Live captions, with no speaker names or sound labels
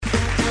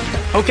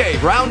Okay,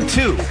 round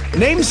two.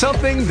 Name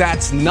something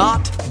that's not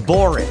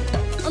boring.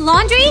 A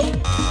laundry?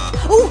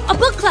 Ooh, a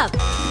book club.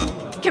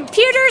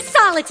 Computer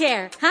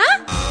solitaire,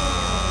 huh?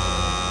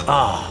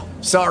 Ah,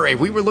 sorry,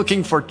 we were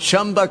looking for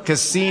Chumba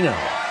Casino.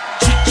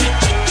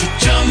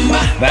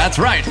 That's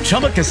right,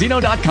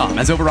 ChumbaCasino.com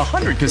has over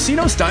 100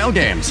 casino-style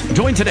games.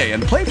 Join today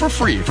and play for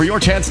free for your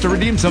chance to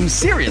redeem some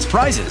serious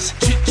prizes.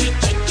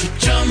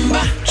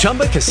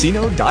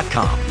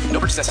 ChumbaCasino.com. No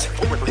purchase necessary.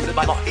 Void where prohibited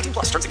by law. 18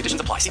 plus. Terms and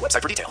conditions apply. See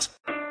website for details.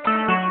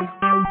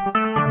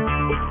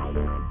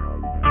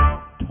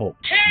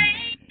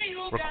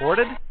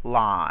 Recorded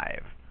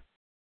live.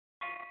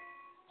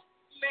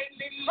 Make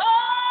me more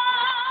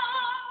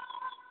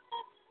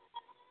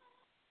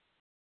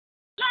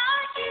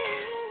like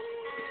you.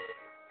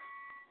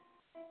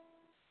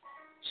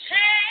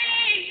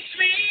 Change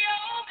me,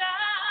 oh God.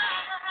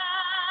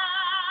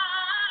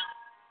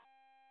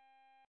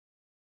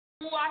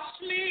 Wash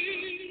me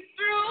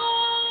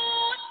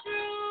through and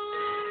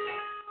through.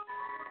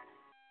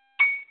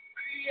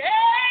 Create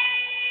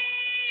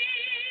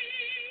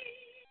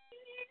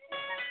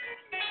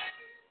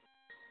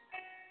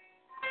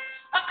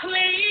a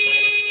clean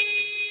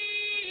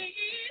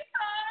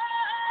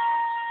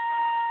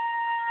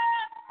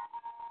heart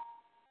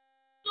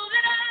so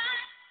that I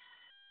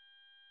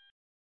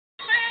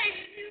may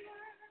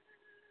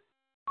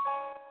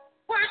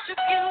worship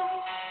you.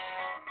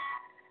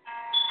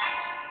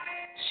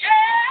 Change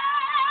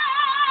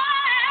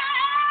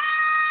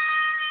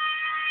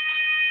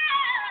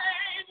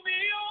me,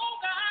 oh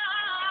God.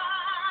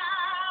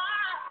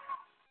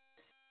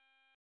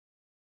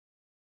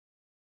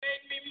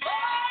 Make me more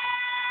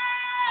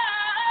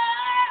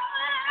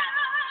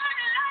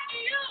like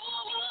you.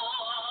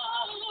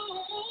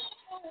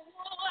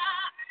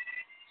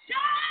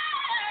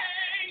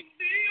 Change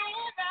me,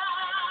 oh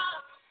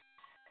God.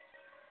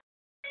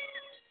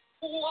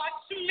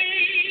 Watch me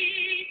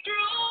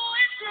through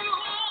and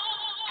through.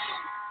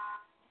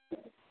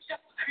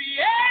 Just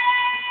create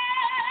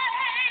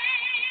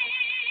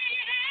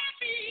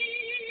me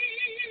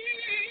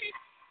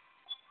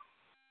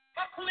a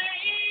clean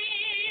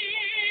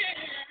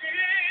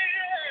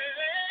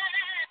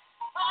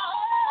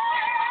heart,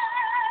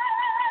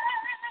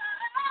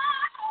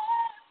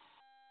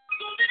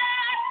 so that I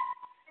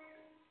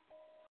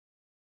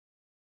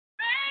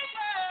may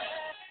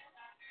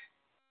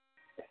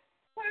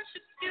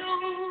worship you.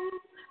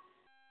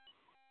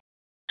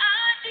 I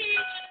need you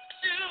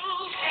to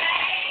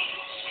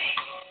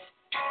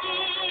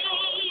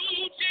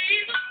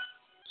Jesus,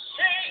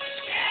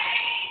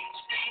 change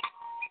me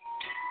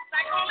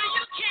like only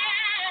you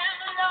can,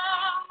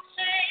 Lord,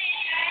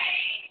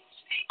 change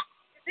me.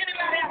 Is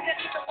anybody out there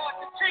need the Lord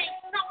to change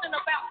something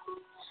about you?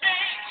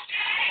 Change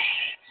me.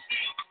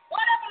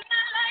 Whatever's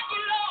not like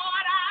you,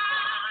 Lord, I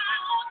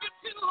want you to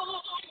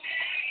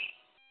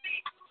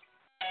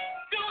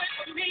do it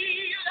for me,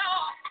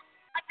 Lord.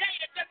 I dare you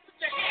to just put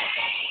your hands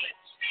on it.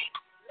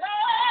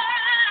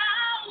 Lord, I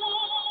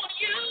want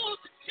you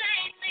to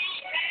change me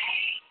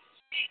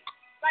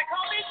like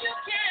only you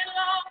can,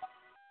 Lord.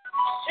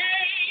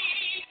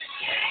 Change me.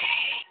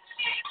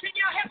 Can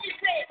y'all help me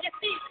say it? It's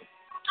easy. I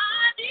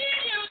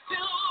need you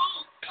to.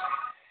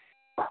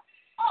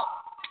 Oh,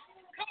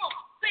 come on.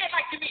 Say it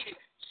like you mean it.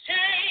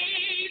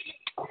 Change me.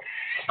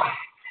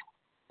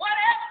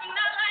 Whatever's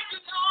not like you,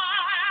 Lord, I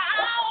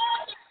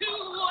want you to.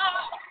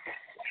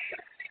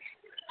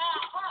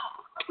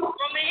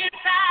 From the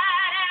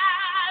inside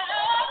out,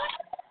 Lord.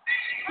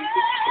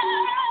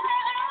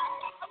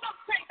 I'm not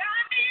saying I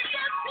need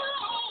you to.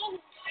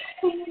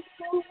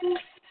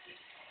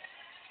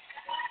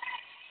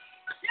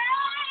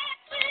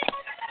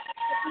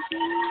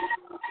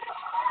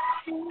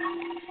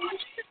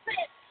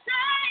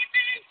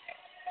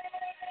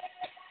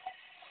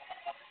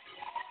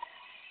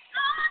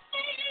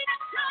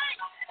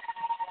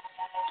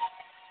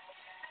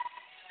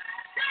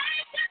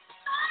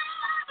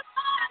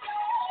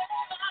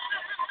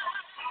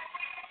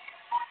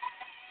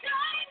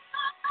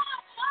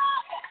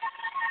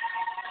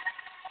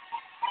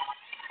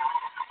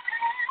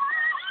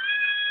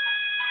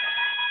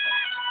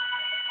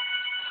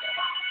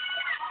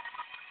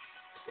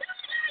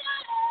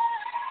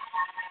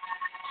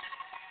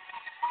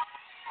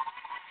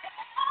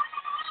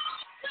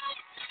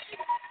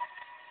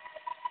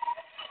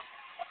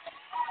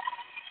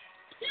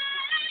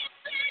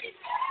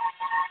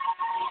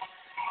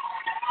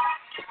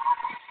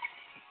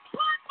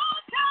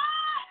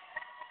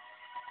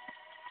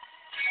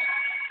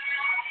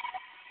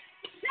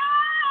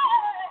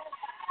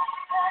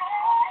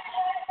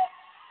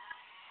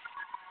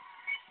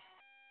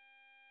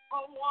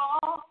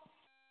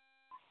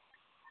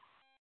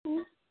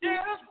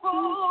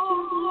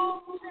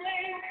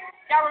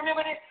 Y'all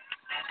remember this?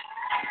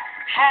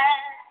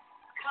 Has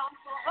come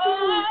for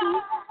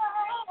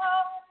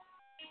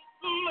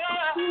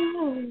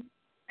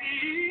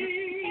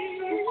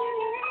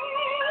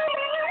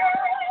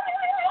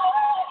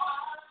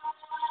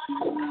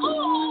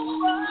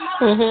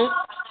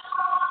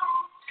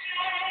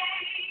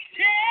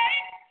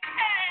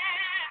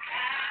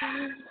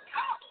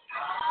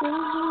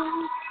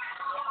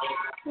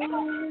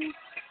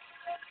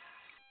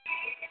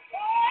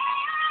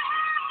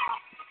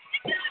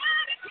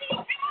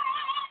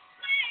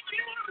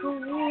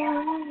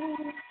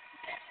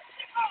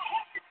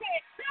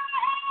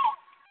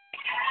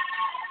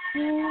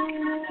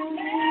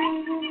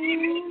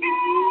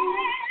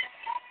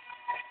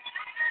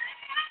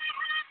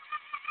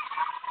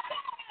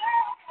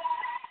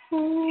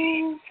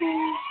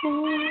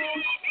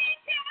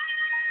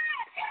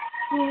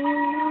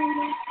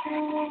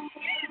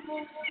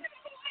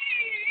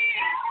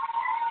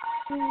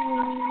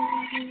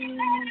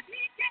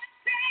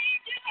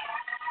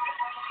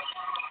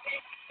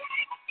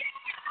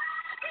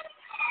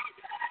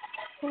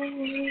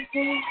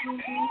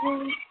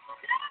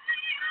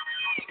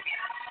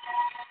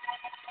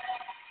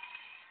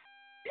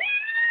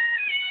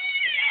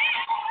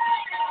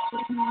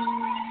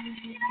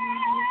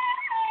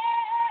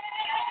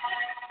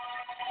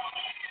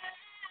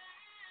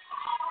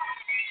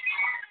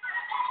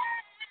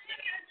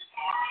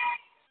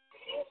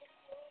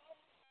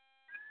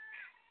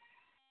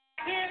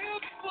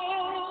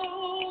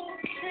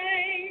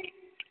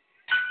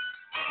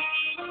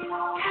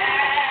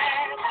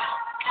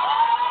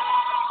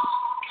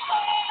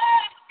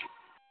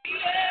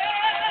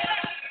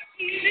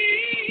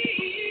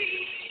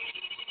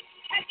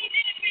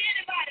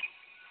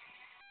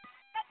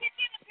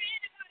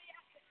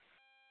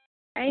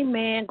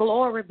Amen.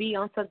 Glory be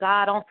unto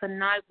God. On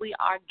tonight we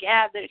are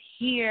gathered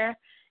here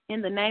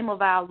in the name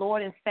of our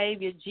Lord and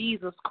Savior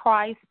Jesus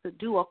Christ to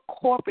do a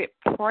corporate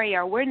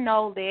prayer. We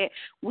know that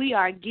we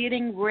are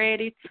getting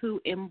ready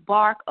to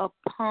embark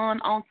upon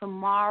on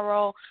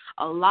tomorrow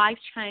a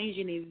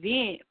life-changing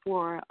event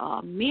for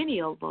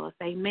many of us.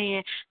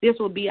 Amen. This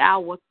will be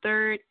our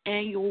third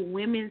annual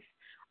women's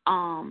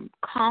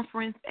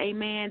conference.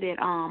 Amen. That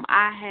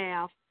I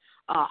have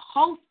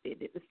hosted,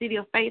 that the City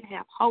of Faith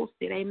have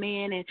hosted,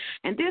 amen.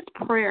 And this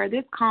prayer,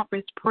 this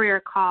conference prayer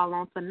call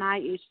on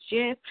tonight is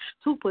just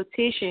to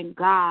petition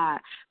God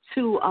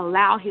to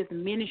allow his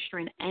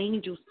ministering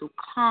angels to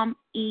come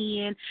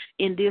in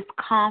this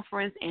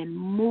conference and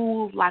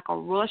move like a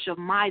rush of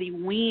mighty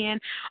wind.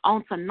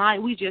 On tonight,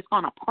 we just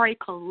going to pray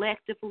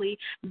collectively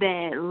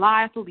that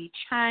lives will be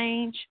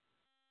changed,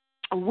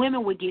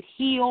 women will get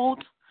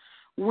healed,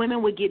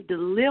 women will get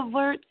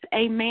delivered,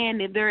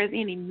 amen. If there is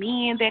any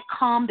men that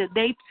come, that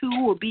they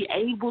too will be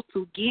able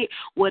to get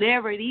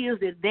whatever it is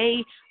that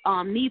they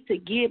need to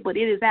get. But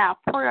it is our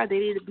prayer that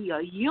it will be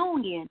a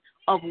union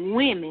of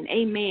women,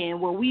 amen,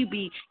 where we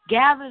be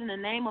gathered in the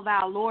name of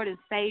our Lord and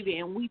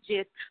Savior, and we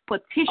just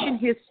petition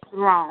his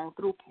throne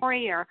through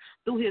prayer,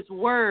 through his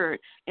word,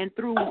 and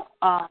through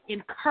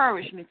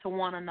encouragement to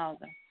one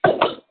another.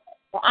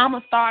 Well, I'm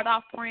going to start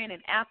off praying,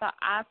 and after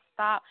I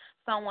stop,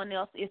 someone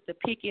else is to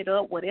pick it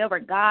up. Whatever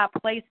God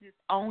places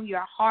on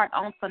your heart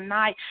on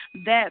tonight,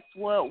 that's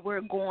what we're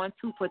going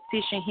to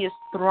petition his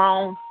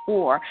throne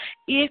for.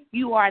 If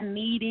you are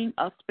needing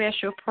a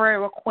special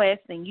prayer request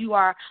and you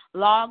are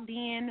logged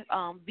in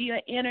via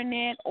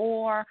internet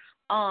or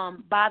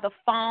by the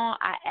phone,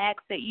 I ask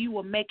that you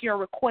will make your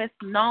request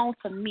known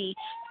to me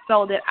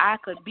so that I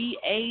could be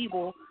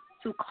able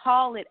to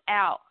call it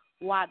out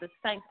while the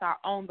saints are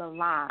on the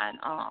line.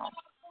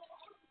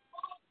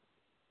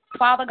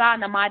 Father God,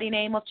 in the mighty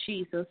name of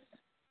Jesus,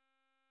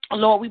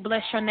 Lord, we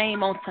bless your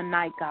name on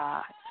tonight,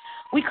 God.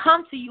 We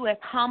come to you as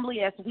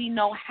humbly as we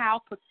know how,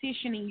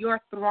 petitioning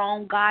your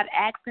throne, God,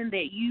 asking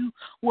that you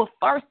will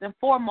first and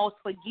foremost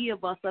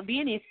forgive us of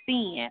any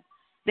sin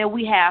that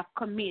we have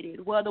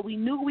committed, whether we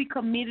knew we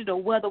committed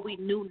or whether we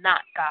knew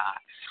not, God.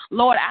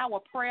 Lord, our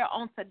prayer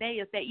on today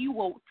is that you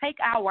will take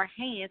our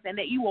hands and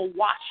that you will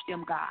wash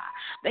them, God,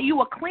 that you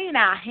will clean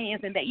our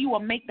hands and that you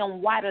will make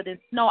them whiter than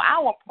snow.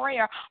 Our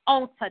prayer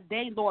on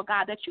today, Lord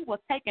God, that you will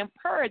take and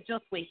purge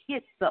us with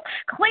hyssop,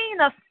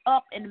 clean us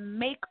up and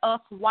make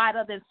us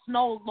whiter than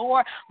snow,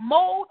 Lord.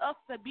 Mold us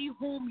to be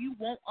whom you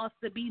want us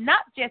to be,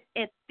 not just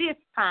at this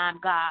time,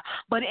 God,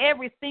 but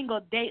every single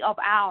day of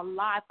our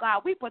life,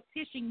 God. We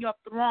petition your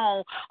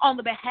throne on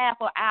the behalf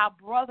of our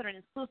brothers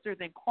and sisters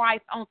in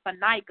Christ on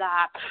tonight,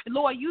 God.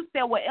 Lord, you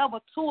said wherever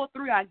two or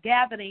three are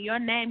gathered in your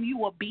name, you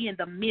will be in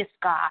the midst,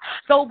 God.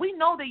 So we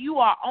know that you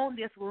are on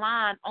this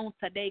line on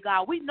today,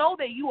 God. We know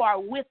that you are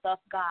with us,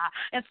 God.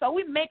 And so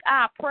we make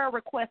our prayer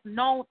requests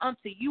known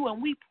unto you,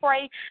 and we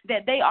pray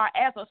that they are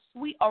as a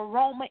sweet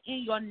aroma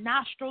in your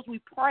nostrils. We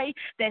pray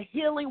that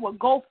healing will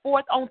go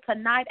forth on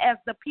tonight as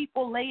the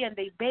people lay in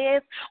their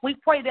beds. We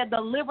pray that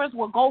deliverance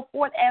will go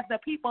forth as the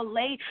people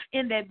lay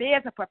in their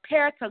beds and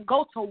prepare to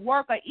go to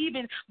work or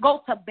even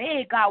go to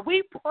bed, God.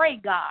 We pray,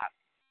 God,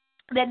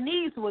 that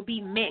needs will be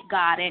met,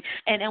 God,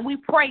 and we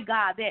pray,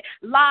 God, that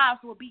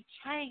lives will be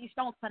changed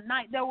on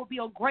tonight. There will be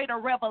a greater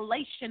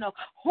revelation of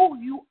who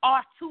you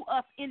are to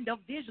us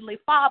individually.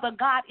 Father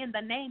God, in the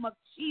name of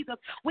Jesus,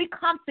 we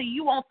come to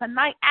you on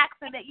tonight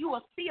asking that you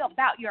will see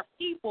about your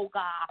people,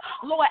 God.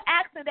 Lord,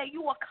 asking that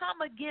you will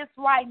come against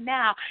right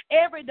now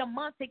every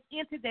demonic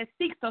entity that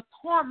seeks to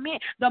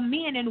torment the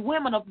men and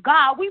women of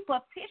God. We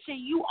petition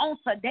you on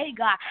today,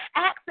 God,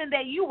 asking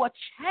that you will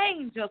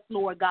change us,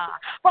 Lord God,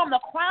 from the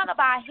crown of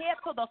our head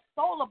to the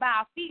sole of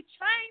our feet.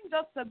 Change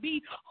us to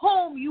be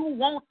whom you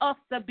want us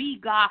to be,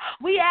 God.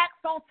 We ask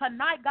on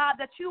tonight, God,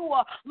 that you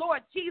will,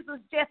 Lord Jesus,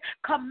 just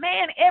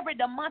command every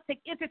demonic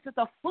entity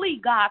to flee,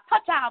 God.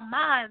 Touch our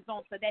minds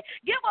on today.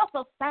 Give us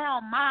a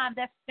sound mind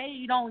that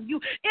stayed on you.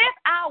 If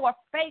our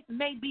faith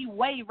may be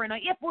wavering, or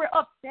if we're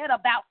upset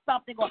about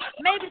something, or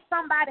maybe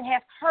somebody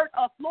has hurt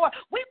us, Lord,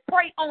 we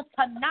pray on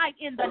tonight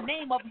in the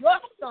name of your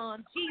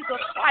Son,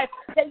 Jesus Christ,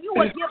 that you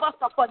will give us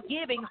a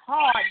forgiving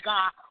heart,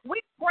 God.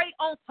 We pray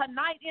on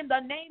tonight in the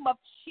name of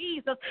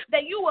Jesus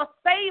that you will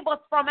save us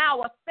from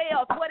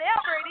ourselves,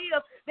 whatever it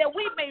is that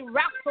we may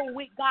wrestle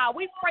with, God.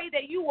 We pray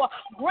that you will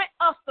grant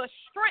us the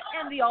strength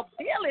and the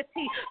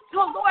ability to,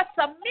 Lord,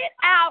 submit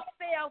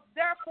ourselves,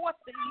 therefore,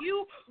 to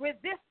you,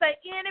 resist the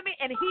enemy,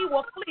 and he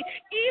will flee.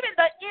 Even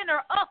the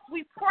inner us,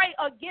 we pray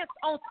against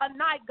on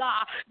tonight,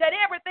 God, that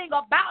everything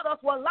about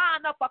us will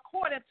line up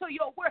according to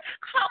your word.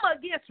 Come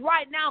against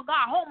right now,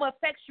 God,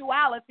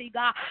 homosexuality,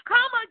 God.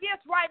 Come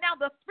against right now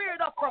the spirit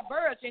of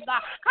perversion,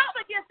 God. Come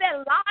against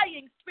that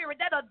lying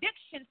spirit, that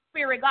addiction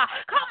spirit, God.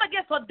 Come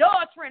against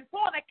adultery and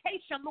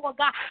fornication,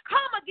 Lord God.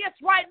 Come against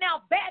right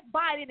now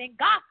backbiting and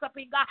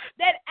gossiping, God.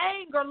 That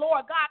anger,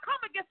 Lord God.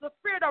 Come against the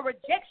spirit of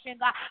rejection,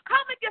 God.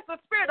 Come against the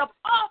spirit of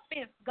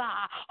offense,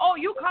 God. Oh,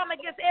 you come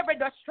against every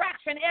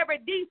distraction,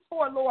 every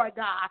detour, Lord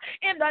God.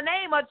 In the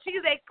name of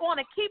Jesus, they want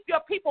to keep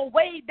your people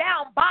weighed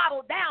down,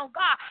 bottled down,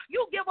 God.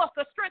 You give us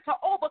the strength to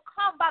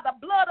overcome by the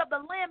blood of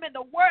the Lamb and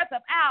the words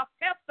of our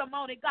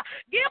testimony, God.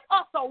 Give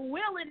us a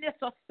willingness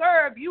to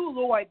serve you,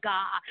 Lord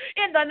God.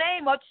 In the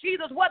name of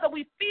Jesus, whether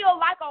we feel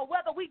like or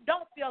whether we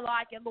don't feel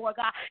like it, Lord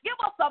God. Give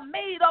us a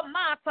made-up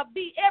mind to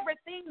be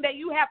everything that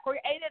you have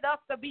created us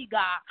to be,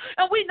 God.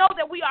 And we know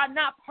that we are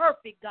not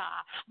perfect,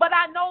 God. But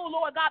I know,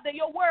 Lord God, that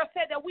your word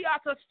said that we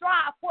are to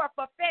strive for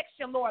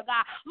perfection, Lord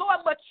God.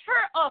 Lord,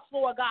 mature us,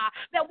 Lord God,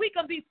 that we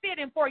can be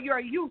fitting for your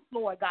use,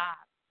 Lord God.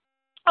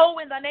 Oh,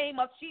 in the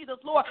name of Jesus,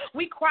 Lord,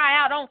 we cry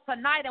out on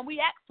tonight and we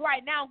ask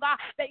right now, God,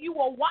 that you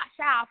will wash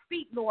our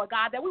feet, Lord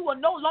God, that we will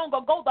no longer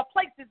go the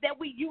places that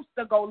we used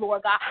to go,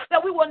 Lord God, that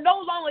we will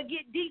no longer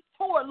get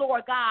detoured,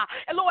 Lord God.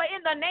 And Lord,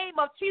 in the name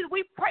of Jesus,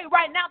 we pray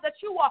right now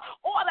that you will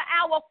order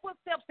our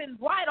footsteps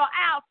and bridle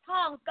our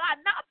tongues, God,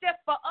 not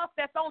just for us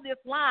that's on this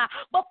line,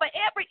 but for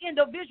every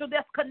individual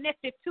that's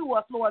connected to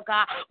us, Lord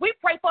God. We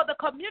pray for the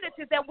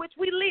communities that which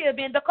we live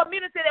in, the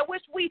community that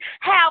which we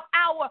have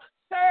our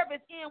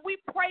service in. We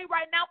pray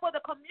right now for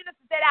the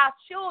communities that our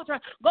children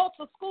go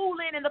to school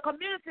in and the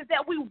communities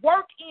that we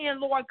work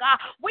in, Lord God.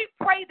 We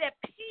pray that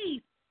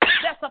peace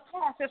that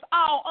surpasses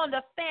all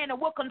understanding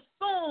will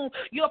consume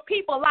your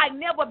people like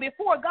never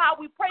before. God,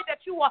 we pray that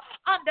you will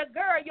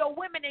undergird your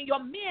women and your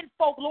men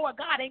folk, Lord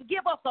God, and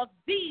give us a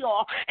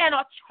zeal and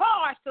a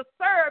charge to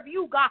serve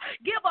you, God.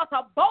 Give us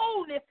a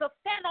boldness to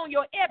stand on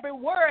your every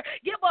word.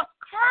 Give us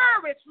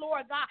courage,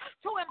 Lord God,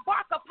 to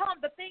embark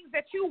upon the things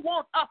that you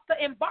want us to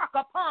embark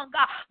upon,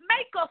 God.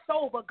 Make us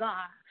over,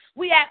 God.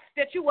 We ask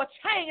that you will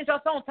change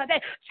us on today.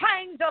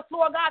 Change us,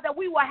 Lord God, that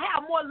we will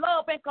have more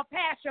love and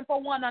compassion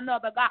for one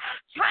another, God.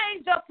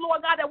 Change us,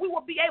 Lord God, that we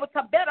will be able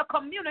to better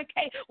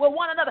communicate with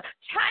one another.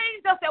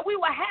 Change us that we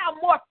will have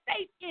more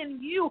faith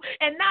in you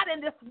and not in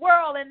this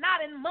world and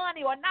not in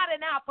money or not in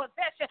our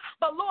possession.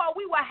 But, Lord,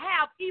 we will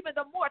have even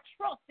the more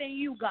trust in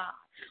you, God.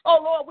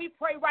 Oh, Lord, we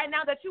pray right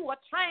now that you will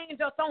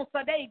change us on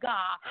today,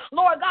 God.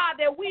 Lord God,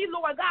 that we,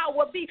 Lord God,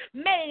 will be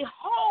made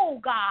whole,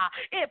 God.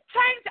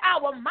 Change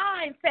our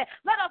mindset.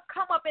 Let us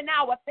come up in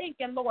our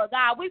thinking, Lord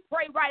God. We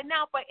pray right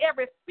now for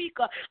every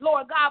speaker,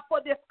 Lord God,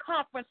 for this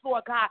conference,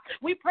 Lord God.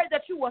 We pray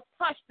that you will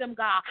touch them,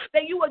 God,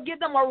 that you will give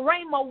them a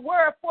rhema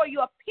word for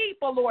your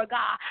people, Lord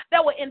God,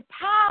 that will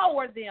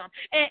empower them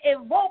and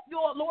evoke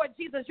your, Lord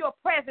Jesus, your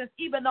presence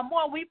even the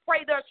more. We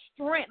pray their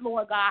strength,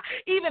 Lord God,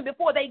 even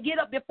before they get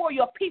up before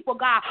your people,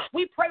 God.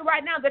 We pray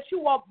right now that you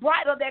will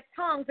bridle their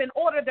tongues and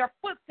order their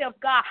footsteps,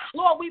 God.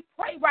 Lord, we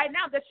pray right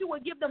now that you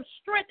will give them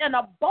strength and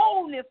a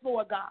boldness,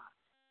 Lord God,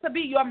 to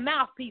be your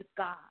mouthpiece,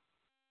 God.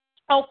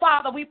 Oh,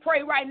 Father, we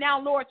pray right now,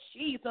 Lord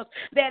Jesus,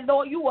 that,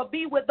 Lord, you will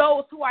be with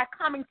those who are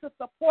coming to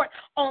support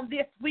on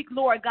this week,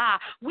 Lord God.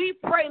 We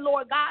pray,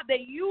 Lord God,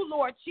 that you,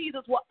 Lord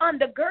Jesus, will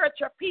undergird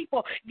your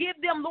people. Give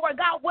them, Lord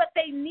God, what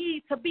they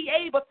need to be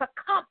able to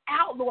come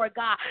out, Lord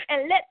God,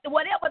 and let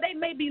whatever they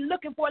may be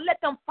looking for, let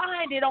them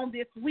find it on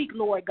this week,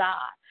 Lord God.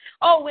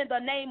 Oh, in the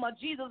name of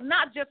Jesus,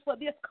 not just for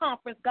this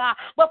conference, God,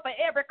 but for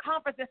every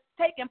conference that's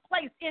taking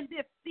place in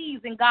this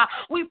season, God.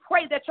 We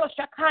pray that your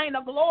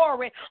Shekinah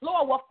glory,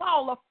 Lord, will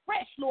fall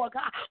afresh, Lord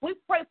God. We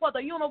pray for the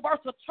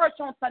universal church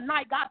on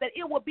tonight, God, that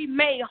it will be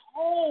made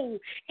whole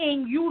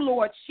in you,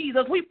 Lord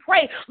Jesus. We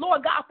pray,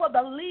 Lord God, for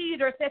the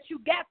leaders that you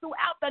got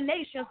throughout the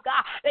nations,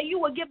 God, that you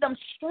will give them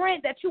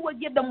strength, that you will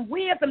give them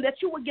wisdom,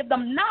 that you will give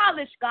them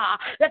knowledge, God,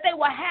 that they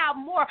will have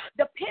more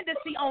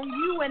dependency on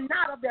you and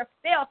not of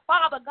themselves.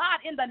 Father God,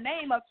 in the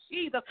name of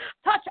Jesus,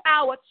 touch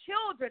our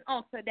children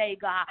on today,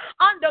 God.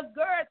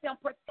 Undergird them,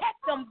 protect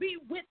them, be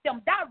with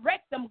them,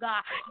 direct them,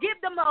 God. Give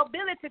them the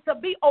ability to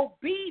be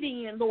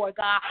obedient, Lord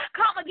God.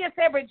 Come against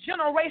every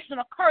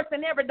generational curse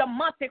and every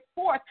demonic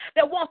force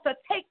that wants to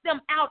take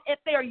them out at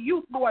their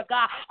youth, Lord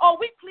God. Oh,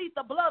 we plead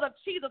the blood of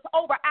Jesus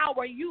over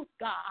our youth,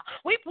 God.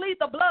 We plead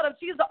the blood of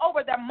Jesus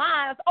over their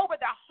minds, over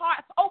their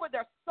hearts, over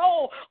their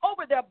soul,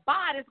 over their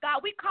bodies,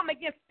 God. We come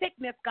against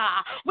sickness,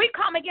 God. We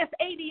come against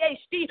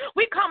ADHD.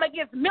 We come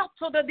against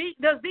mental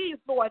disease,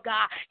 Lord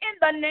God. In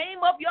the name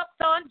of your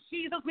Son,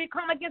 Jesus, we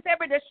come against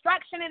every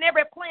distraction and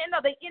every plan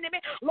of the enemy.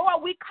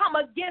 Lord, we come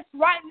against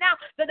right now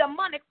the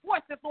demonic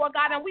forces, Lord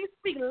God, and we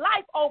speak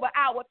life over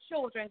our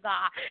children,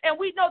 God. And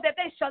we know that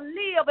they shall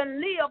live and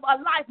live a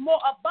life more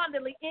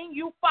abundantly in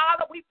you,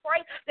 Father. We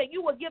pray that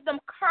you will give them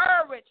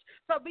courage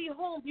to be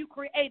whom you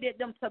created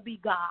them to be,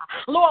 God.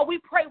 Lord, we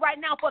pray right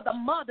now for the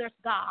mothers,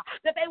 God,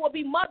 that they will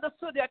be mothers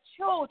to their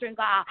children,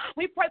 God.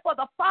 We pray for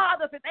the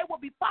fathers, that they will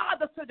be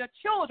fathers to their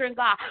children,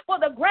 God. For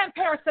the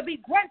grandparents to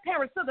be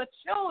grandparents to the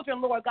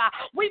children, Lord God.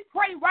 We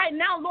pray right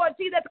now, Lord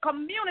Jesus, that the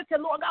community,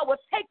 Lord God,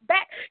 will take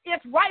back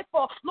its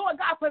rightful, Lord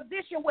God,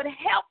 position with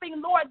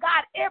helping, Lord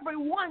God,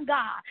 everyone,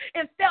 God,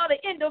 instead of the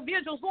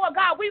individuals, Lord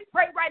God. We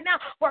pray right now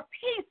for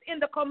peace in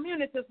the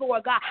communities,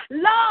 Lord God.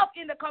 Love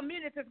in the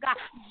communities, God.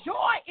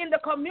 Joy in the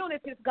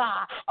communities,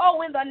 God.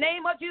 Oh, in the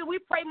name of Jesus, we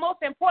pray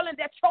most important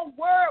that your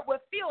word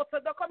will fill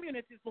to the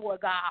communities,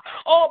 Lord God.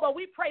 Oh, but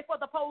we pray for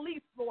the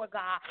police, Lord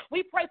God.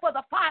 We pray for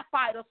the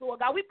firefighters, Lord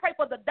God. We pray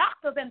for the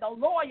doctors and the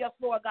lawyers,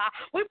 Lord God.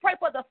 We pray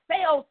for the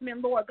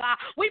salesmen, Lord God.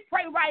 We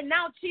pray right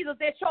now, Jesus,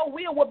 that your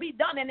will be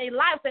done in their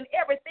lives and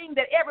everything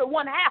that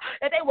everyone has,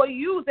 that they will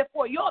use it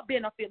for your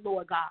benefit,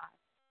 Lord God.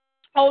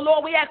 Oh,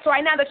 Lord, we ask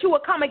right now that you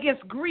will come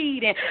against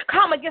greed and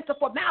come against the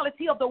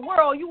formality of the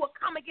world. You will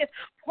come against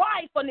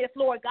pridefulness,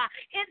 Lord God,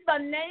 in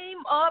the name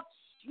of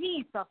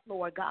Jesus,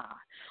 Lord God.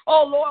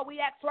 Oh, Lord, we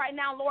ask right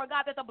now, Lord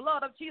God, that the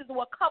blood of Jesus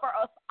will cover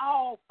us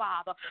all,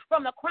 Father,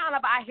 from the crown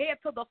of our head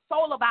to the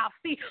sole of our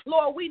feet.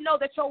 Lord, we know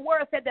that your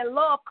word said that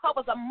love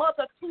covers a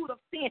multitude of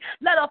sin.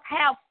 Let us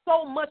have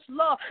so much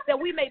love that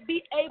we may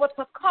be able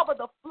to cover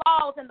the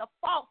flaws and the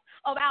faults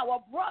of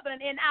our brethren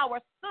and our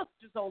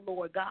sisters, oh,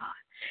 Lord God.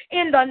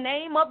 In the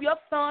name of your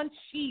Son,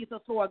 Jesus,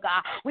 Lord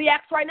God. We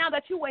ask right now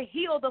that you will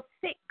heal the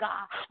sick,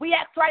 God. We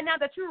ask right now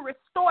that you will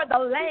restore the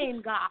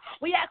lame, God.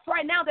 We ask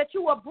right now that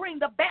you will bring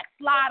the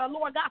backslider,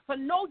 Lord God,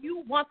 to know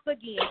you once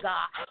again,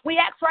 God. We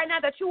ask right now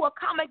that you will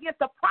come against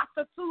the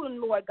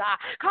prostituting, Lord God.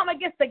 Come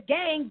against the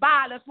gang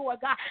violence, Lord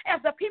God.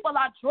 As the people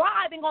are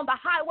driving on the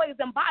highways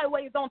and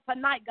byways on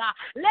tonight, God,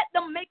 let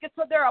them make it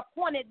to their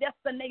appointed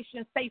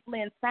destination safely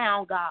and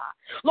sound, God.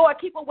 Lord,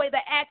 keep away the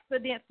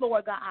accidents,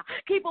 Lord God.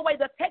 Keep away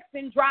the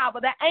texting driver,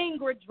 the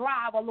angry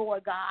driver,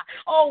 Lord God.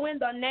 Oh, in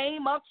the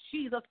name of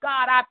Jesus,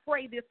 God, I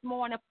pray this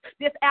morning,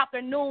 this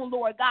afternoon,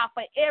 Lord God,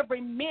 for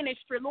every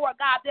ministry, Lord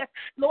God,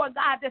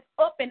 that's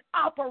up and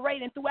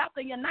operating throughout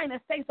the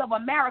United States of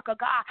America,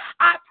 God.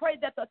 I pray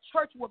that the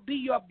church will be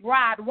your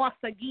bride once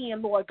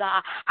again, Lord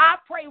God. I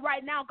pray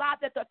right now, God,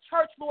 that the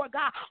church, Lord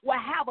God, will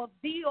have a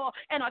zeal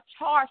and a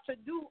charge to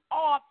do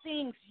all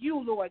things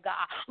you, Lord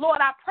God. Lord,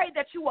 I pray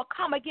that you will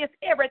come against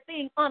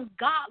everything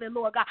ungodly,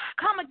 Lord God.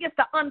 Come against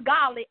the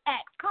ungodly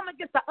acts. Come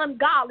against the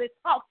ungodly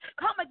talks.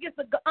 Come against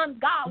the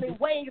ungodly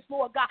ways,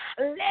 Lord God.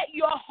 Let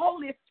your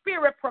Holy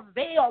Spirit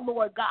prevail,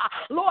 Lord God.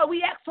 Lord,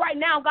 we ask right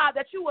now, God,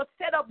 that you will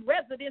set up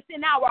residence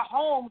in our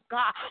homes,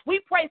 God. We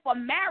pray for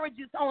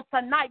marriages on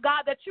tonight,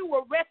 God, that you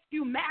will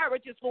rescue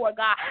marriages, Lord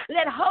God.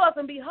 Let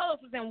husbands be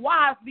husbands and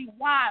wives be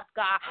wives,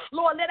 God.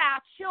 Lord, let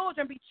our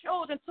children be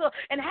children too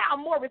and have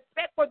more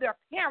respect for their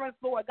parents,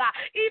 Lord God.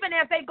 Even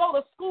as they go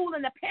to school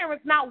and the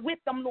parents not with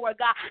them, Lord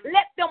God,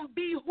 let them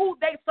be who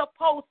they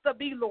supposed to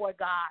be, Lord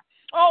God.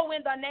 Oh,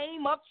 in the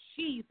name of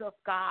Jesus,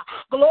 God.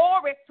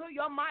 Glory to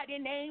your mighty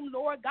name,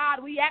 Lord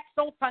God. We ask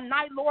so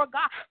tonight, Lord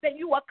God, that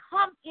you will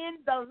come in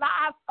the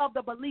lives of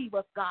the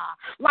believers, God,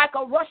 like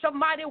a rush of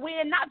mighty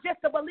wind, not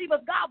just the believers,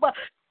 God, but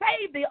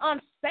save the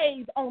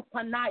unsaved on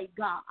tonight,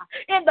 God.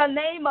 In the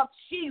name of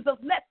Jesus,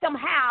 let them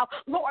have,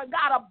 Lord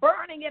God, a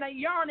burning and a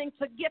yearning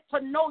to get to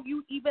know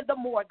you even the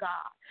more,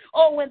 God.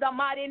 Oh, in the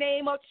mighty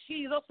name of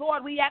Jesus,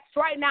 Lord, we ask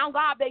right now,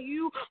 God, that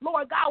you,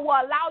 Lord God, will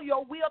allow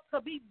your will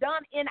to be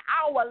done in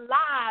our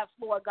lives,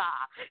 Lord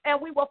God. And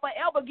we will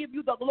forever give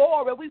you the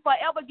glory. We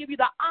forever give you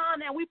the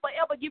honor. And we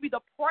forever give you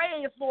the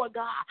praise, Lord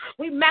God.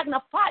 We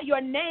magnify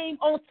your name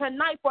on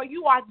tonight, for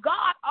you are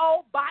God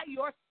all by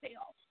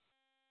yourself.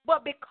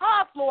 but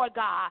because, Lord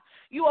God,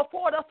 you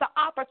afford us the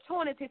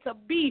opportunity to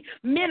be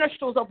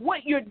ministers of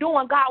what you're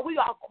doing, God, we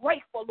are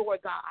grateful, Lord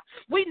God.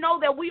 We know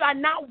that we are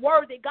not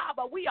worthy, God,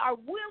 but we are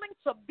willing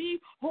to be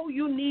who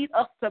you need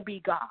us to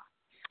be, God.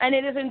 And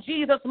it is in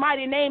Jesus'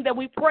 mighty name that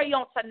we pray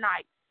on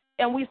tonight.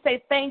 And we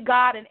say thank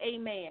God and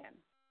amen.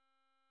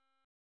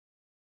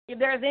 If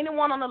there is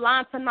anyone on the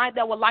line tonight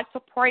that would like to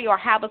pray or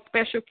have a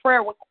special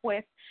prayer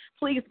request,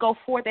 please go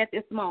forth at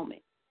this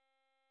moment.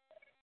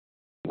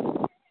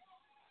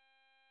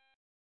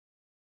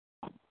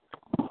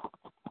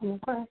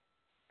 Okay.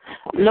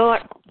 Lord,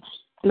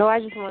 I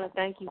just want to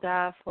thank you,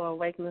 God, for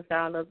waking us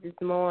all up this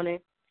morning.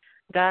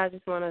 God, I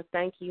just want to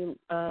thank you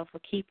for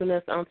keeping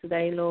us on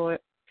today, Lord.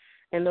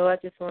 And, Lord,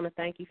 I just want to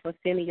thank you for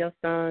sending your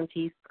son,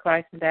 Jesus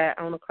Christ, to die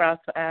on the cross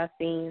for our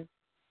sins.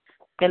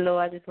 And,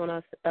 Lord, I just want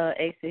to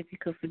ask if you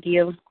could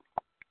forgive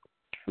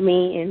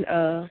me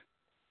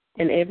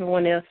and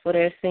everyone else for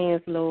their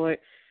sins, Lord,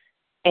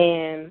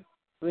 and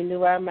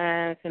renew our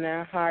minds and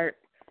our heart.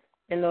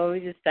 And, Lord,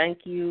 we just thank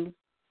you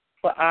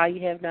for all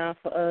you have done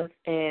for us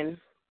and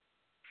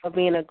for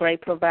being a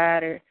great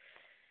provider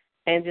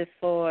and just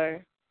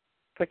for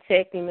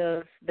protecting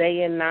us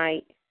day and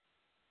night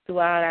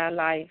throughout our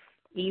life.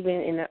 Even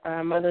in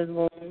our mother's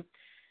womb,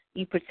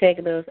 you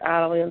protected us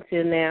all the way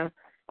until now.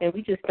 And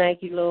we just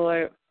thank you,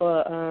 Lord,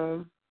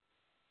 for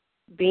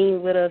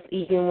being with us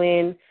even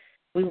when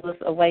we was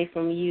away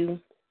from you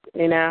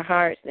in our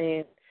hearts.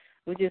 And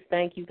we just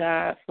thank you,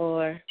 God,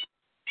 for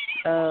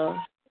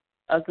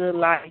a good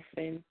life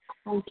and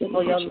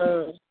for your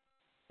love.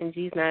 In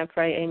Jesus' name I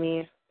pray,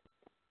 amen.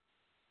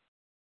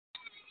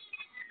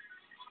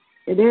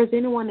 If there's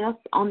anyone else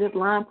on this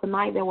line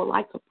tonight that would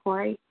like to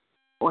pray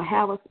or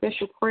have a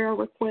special prayer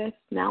request,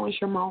 now is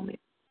your moment.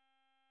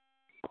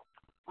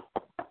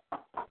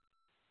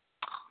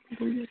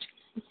 Hallelujah,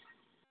 Jesus.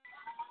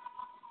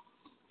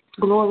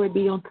 Glory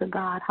be unto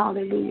God.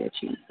 Hallelujah,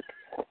 Jesus.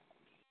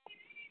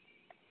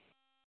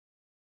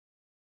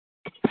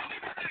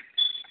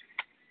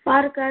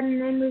 Father God, in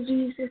the name of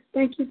Jesus,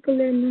 thank you for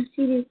letting us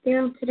see this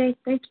down today.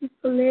 Thank you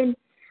for letting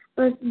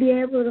us be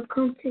able to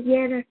come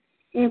together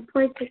and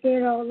pray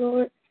together, oh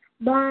Lord.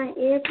 Bind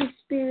every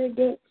spirit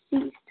that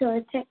seeks to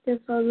attack us,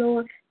 oh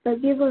Lord.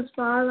 Forgive us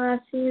for all our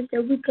sins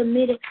that we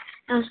committed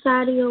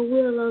outside of your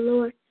will, oh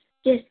Lord.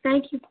 Just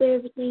thank you for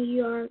everything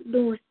you are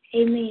doing.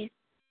 Amen.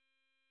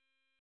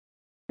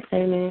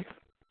 Amen.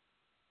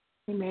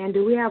 Amen.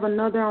 Do we have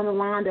another on the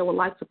line that would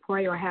like to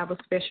pray or have a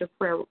special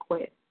prayer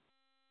request?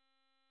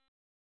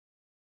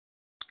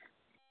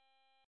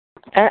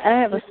 I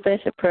have a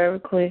special prayer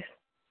request.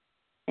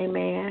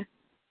 Amen.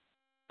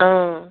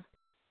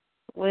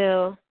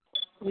 Well,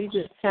 we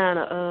just trying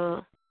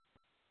to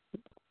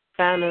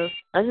find us.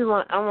 I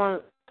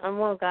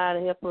want God to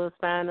help us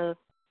find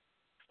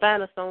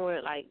us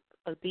somewhere like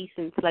a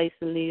decent place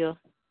to live,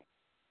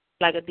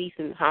 like a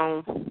decent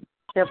home.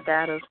 Help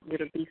guide us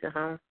get a decent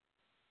home.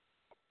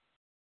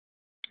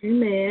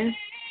 Amen.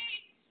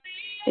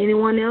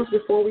 Anyone else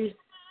before we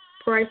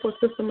pray for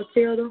Sister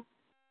Matilda?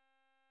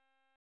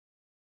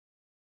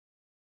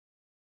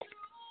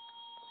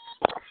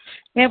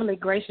 Heavenly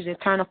gracious,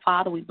 eternal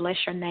Father, we bless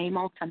your name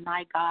on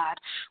tonight, God.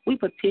 We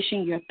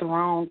petition your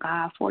throne,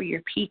 God, for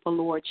your people,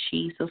 Lord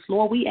Jesus.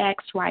 Lord, we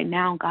ask right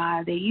now,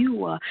 God, that you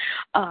will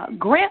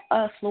grant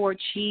us, Lord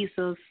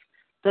Jesus,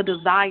 the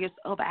desires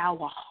of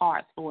our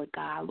hearts, Lord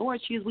God.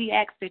 Lord Jesus, we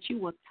ask that you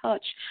will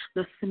touch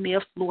the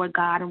Smiths, Lord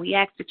God, and we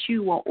ask that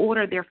you will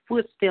order their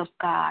footsteps,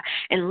 God,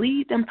 and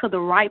lead them to the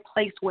right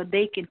place where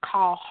they can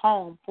call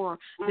home for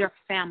their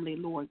family,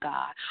 Lord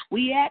God.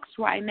 We ask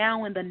right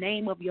now in the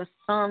name of your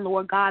Son,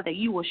 Lord God, that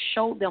you will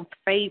show them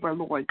favor,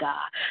 Lord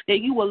God,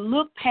 that you will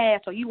look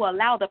past or you will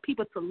allow the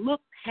people to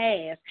look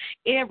past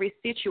every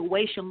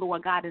situation,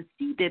 Lord God, and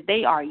see that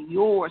they are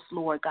yours,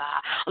 Lord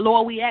God.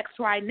 Lord, we ask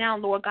right now,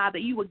 Lord God,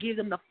 that you will give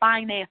them the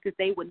finances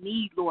they would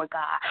need, Lord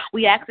God.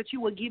 We ask that you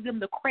will give them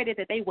the credit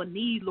that they would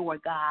need,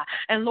 Lord God.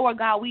 And Lord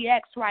God, we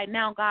ask right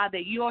now, God,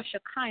 that your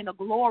Shekinah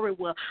glory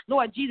will,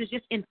 Lord Jesus,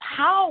 just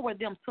empower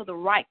them to the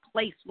right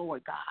place,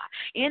 Lord God.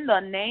 In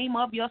the name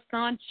of your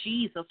Son,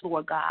 Jesus,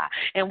 Lord God.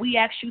 And we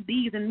ask you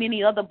these and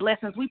many other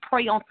blessings. We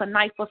pray on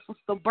tonight for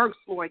Sister Burks,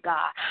 Lord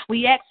God.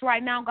 We ask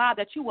right now, God,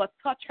 that you will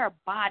touch her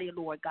body,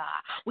 Lord God.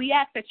 We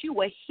ask that you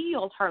will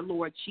heal her,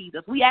 Lord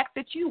Jesus. We ask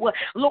that you will,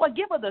 Lord,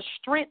 give her the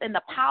strength and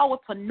the power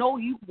to know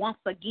you once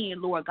again,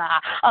 Lord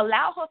God.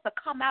 Allow her to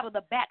come out of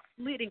the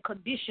backsliding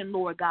condition,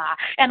 Lord God,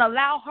 and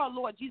allow her,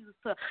 Lord Jesus,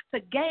 to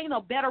gain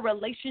a better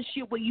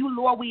relationship with you,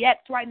 Lord. We ask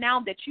right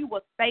now that you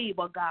will save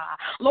her, God.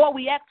 Lord,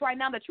 we ask right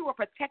now that you will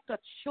protect her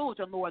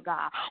children, Lord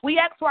God. We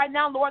ask right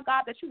now, Lord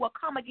God, that you will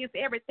come against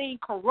everything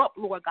corrupt,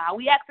 Lord God.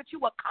 We ask that you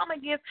will come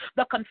against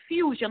the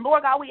confusion,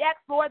 Lord God. We ask,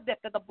 Lord, that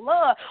the blood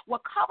blood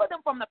will cover them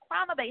from the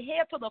crown of their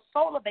head to the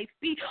sole of their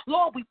feet.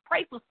 Lord, we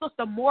pray for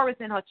Sister Morris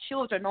and her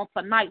children on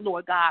tonight,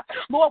 Lord God.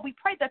 Lord, we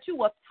pray that you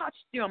will touch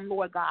them,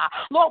 Lord God.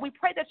 Lord, we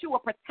pray that you will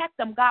protect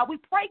them, God. We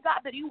pray, God,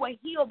 that you will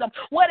heal them.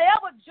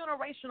 Whatever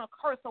generational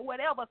curse or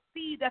whatever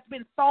seed that's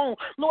been sown,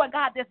 Lord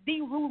God, that's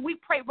de-rooted, we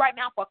pray right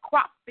now for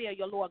crop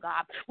failure, Lord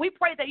God. We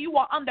pray that you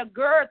will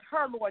undergird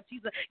her, Lord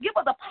Jesus. Give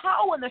her the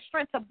power and the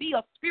strength to be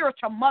a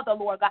spiritual mother,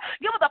 Lord God.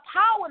 Give her the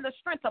power and the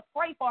strength to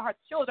pray for her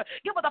children.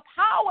 Give her the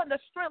power and the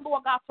strength,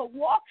 Lord God, to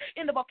walk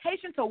in the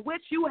vocation to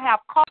which you have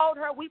called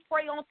her. We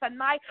pray on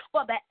tonight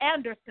for the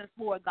Andersons,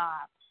 Lord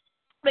God,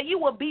 that you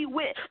will be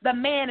with the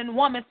man and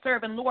woman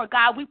serving, Lord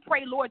God. We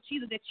pray, Lord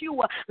Jesus, that you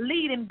will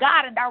lead and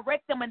guide and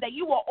direct them, and that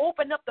you will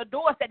open up the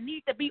doors that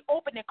need to be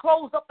opened and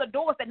close up the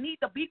doors that need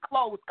to be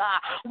closed, God.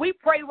 We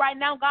pray right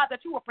now, God,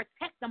 that you will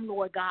protect them,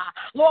 Lord God.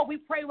 Lord, we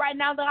pray right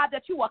now, God,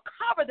 that you will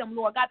cover them,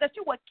 Lord God, that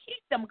you will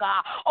keep them,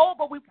 God. Oh,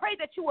 but we pray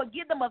that you will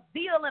give them a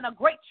zeal and a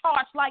great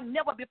charge like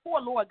never before,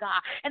 Lord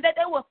God, and that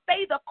they will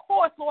stay the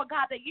course, Lord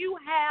God, that you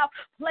have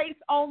placed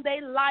on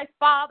their life,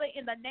 Father,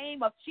 in the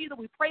name of Jesus.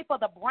 We pray for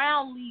the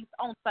Brownlees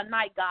on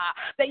tonight, God,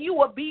 that you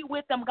will be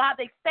with them, God.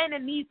 They stand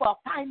in need for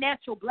a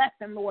financial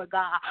blessing, Lord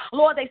God.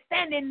 Lord, they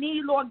stand in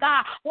need, Lord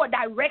God, for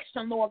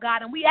direction, Lord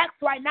God. And we ask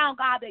right now,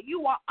 God, that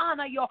you will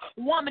honor your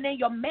woman and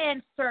your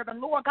man servant,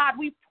 Lord God.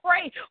 We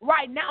pray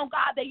right now,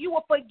 God, that you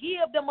will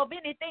forgive them of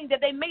anything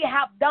that they may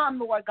have done,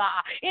 Lord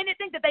God,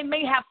 anything that they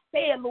may have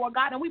said, Lord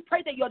God. And we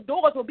pray that your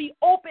doors will be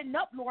opened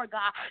up, Lord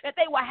God, that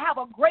they will have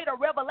a greater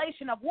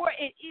revelation of where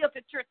it is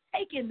that you're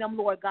taking them,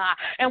 Lord God.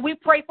 And we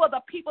pray for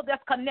the people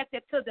that's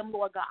connected to them,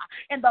 Lord God,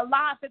 and the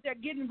lives that they're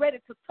getting ready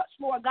to touch,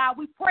 Lord God.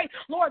 We pray,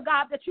 Lord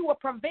God, that you will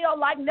prevail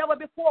like never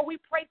before. We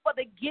pray for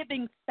the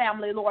Giving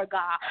family, Lord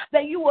God,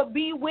 that you will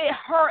be with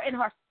her and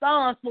her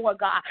sons, Lord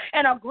God,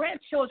 and her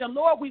grandchildren.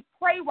 Lord, we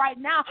pray right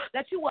now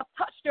that you will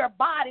touch their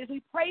bodies.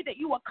 We pray that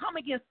you will come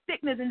against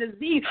sickness and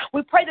disease.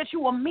 We pray that you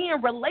will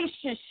mend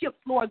relationships,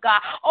 Lord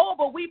God. Oh,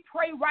 but we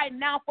pray right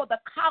now for the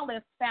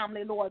Collins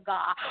family, Lord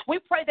God. We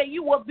pray that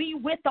you will be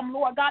with them,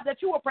 Lord God,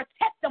 that you will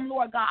protect them,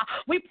 Lord God.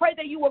 We pray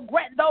that you will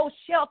grant those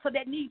shelter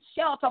that need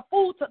shelter,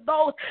 food to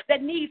those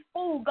that need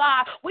food,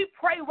 God. We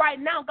pray right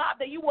now, God,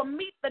 that you will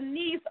meet the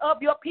needs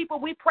of your people.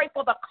 We pray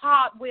for the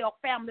Cardwell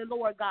family,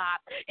 Lord God.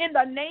 In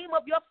the name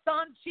of your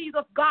Son,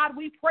 Jesus, God,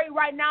 we pray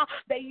right now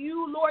that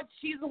you, Lord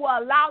Jesus, will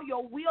allow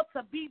your will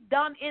to be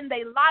done in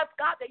their lives,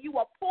 God, that you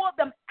will pull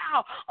them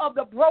out of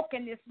the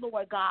brokenness,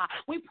 Lord God.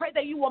 We pray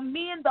that you will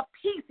mend the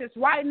pieces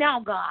right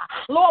now, God.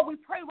 Lord, we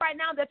pray right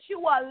now that you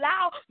will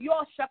allow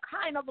your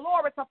Shekinah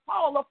glory to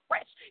fall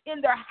afresh in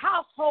their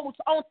households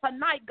on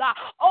tonight, God.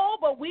 Oh,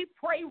 but we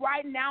pray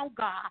right now,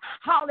 God.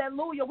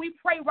 Hallelujah. We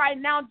pray right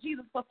now,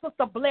 Jesus, for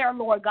Sister Blair,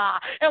 Lord God.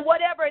 And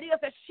whatever it is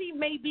that she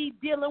may be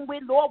dealing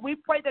with, Lord, we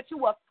pray that you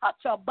will touch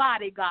her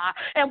body, God.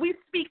 And we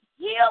speak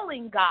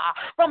healing, God,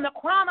 from the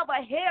crown of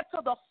her head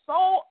to the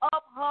sole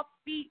of her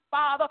feet,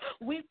 Father.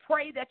 We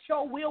pray that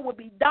your will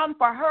be done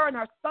for her and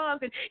her sons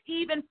and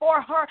even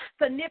for her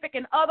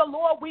significant other,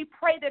 Lord. We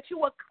pray that you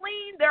will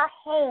clean their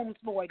homes,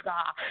 Lord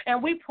God.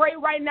 And we pray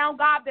right now,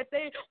 God, that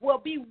they will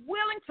be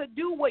willing to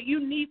do what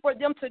you need for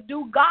them to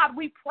do, God.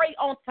 We pray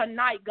on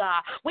tonight,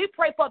 God. We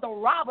pray for the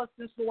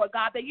Robertsons, Lord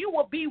God, that you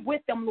will be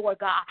with them, Lord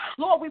God.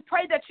 Lord, we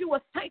pray that you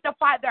will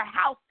sanctify their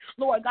house,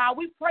 Lord God.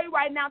 We pray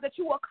right now that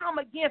you will come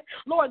against,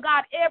 Lord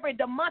God, every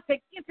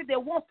demonic entity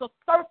that wants to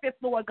surface,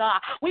 Lord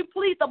God. We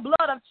plead the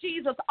blood of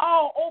Jesus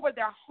all over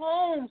their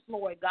homes,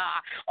 Lord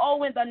God.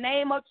 Oh, in the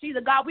name of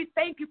Jesus, God, we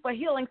thank you for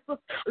healing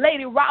Sister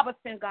Lady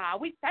Robertson,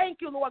 God. We thank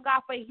you, Lord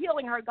God, for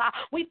healing her, God.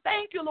 We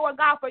thank you, Lord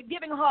God, for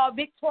giving her a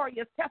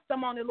victorious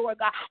testimony, Lord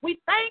God. We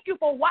thank you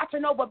for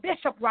watching over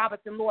Bishop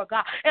Robertson, Lord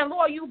God. And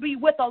Lord, you be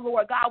with her,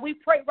 Lord God. We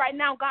pray right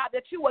now, God,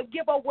 that you will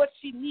give her what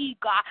she needs,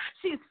 God.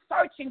 She's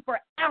searching for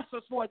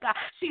answers, Lord God.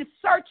 She's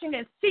searching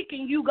and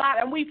seeking you, God.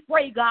 And we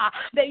pray, God,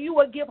 that you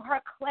will give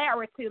her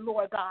clarity,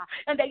 Lord God,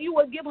 and that you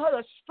will give her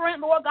the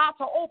strength, Lord God,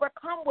 to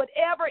overcome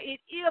whatever it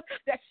is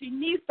that she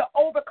needs to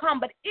overcome.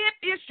 But if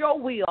it's your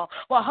will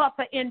for her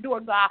to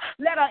endure, God,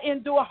 let her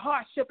endure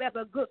hardship as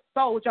a good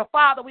soldier.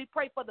 Father, we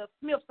pray for the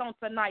Smiths on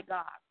tonight,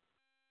 God.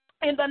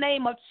 In the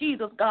name of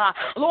Jesus, God.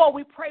 Lord,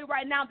 we pray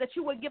right now that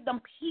you would give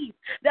them peace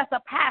that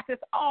surpasses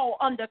all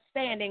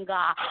understanding,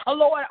 God.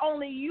 Lord,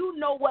 only you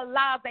know what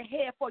lies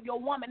ahead for your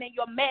woman and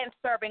your man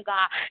serving,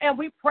 God. And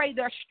we pray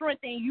their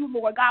strength in you,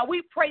 Lord God.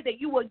 We pray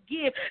that you would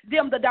give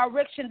them the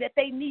direction that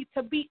they need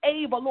to be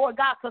able, Lord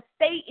God, to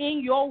stay in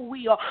your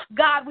will.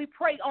 God, we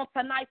pray on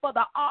tonight for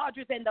the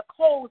Audreys and the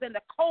Coles and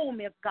the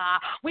Colemans,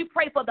 God. We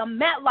pray for the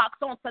Matlocks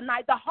on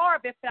tonight, the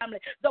Harvey family,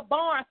 the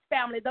Barnes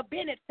family, the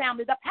Bennett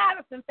family, the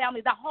Patterson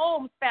family, the Holmes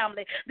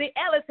family, the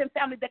Ellison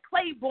family, the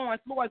Claibornes,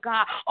 Lord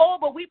God. Oh,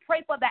 but we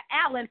pray for the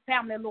Allen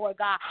family, Lord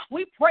God.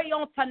 We pray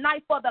on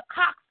tonight for the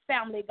Cox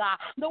family, God,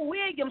 the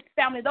Williams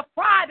family, the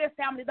Friday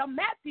family, the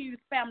Matthews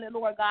family,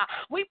 Lord God.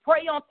 We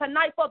pray on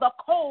tonight for the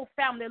Cole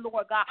family,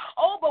 Lord God.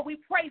 Oh, but we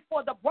pray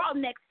for the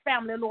Broadneck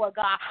family, Lord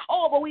God.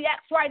 Oh, but we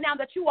ask right now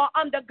that you are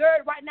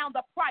undergird right now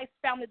the Price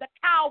family, the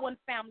Cowan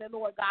family,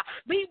 Lord God.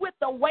 Be with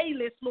the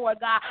Wayless, Lord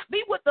God.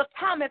 Be with the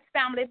Thomas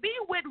family. Be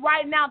with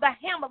right now the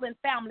Hamlin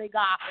family,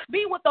 God.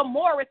 Be with the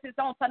Morrises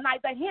on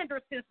tonight, the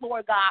Hendersons,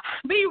 Lord God.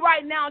 Be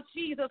right now,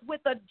 Jesus,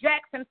 with the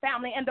Jackson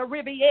family and the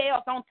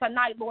Rivières on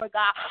tonight, Lord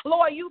God.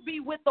 Lord, you be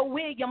with the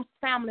Williams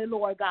family,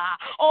 Lord God.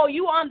 Oh,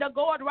 you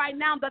undergird right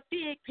now the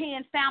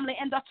Thigpen family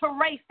and the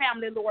Teray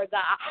family, Lord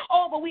God.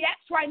 Oh, but we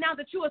ask right now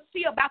that you will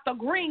see about the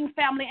Green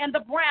family and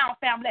the Brown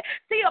family.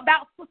 See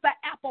about Sister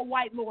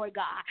Applewhite, Lord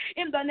God.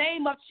 In the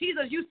name of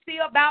Jesus, you see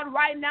about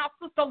right now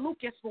Sister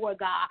Lucas, Lord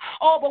God.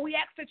 Oh, but we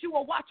ask that you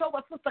will watch over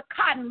Sister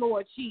Cotton,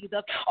 Lord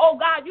Jesus. Oh,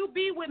 God, you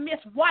be with Miss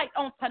White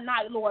on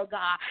tonight, Lord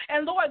God.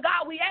 And, Lord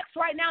God, we ask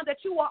right now that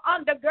you will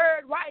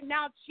undergird right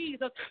now,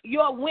 Jesus,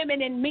 your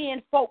women and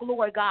men folk,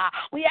 Lord God.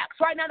 We ask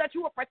right now that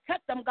you will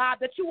protect them, God,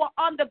 that you will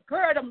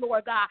undergird them,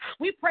 Lord God.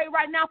 We pray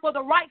right now for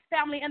the Wright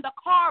family and the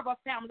Carver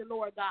family,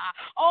 Lord God.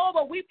 Oh,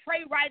 but we pray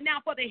right now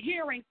for the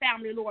Hearing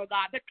family, Lord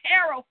God, the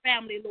Carroll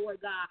family, Lord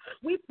God.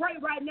 We pray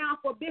right now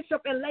for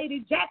Bishop and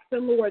Lady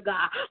Jackson, Lord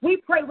God. We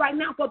pray right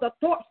now for the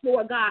Thorpes,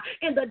 Lord God,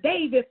 and the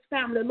Davis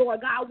family,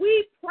 Lord God.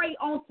 We pray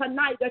on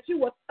tonight that you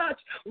will touch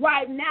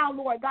right now,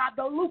 Lord God,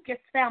 the Lucas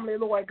family,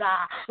 Lord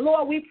God.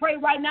 Lord, we pray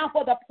right now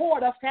for the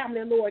Porter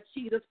family, Lord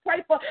Jesus.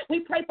 We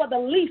pray for the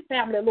Lee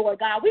family, Lord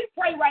God. We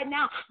pray right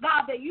now,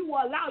 God, that you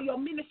will allow your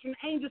ministering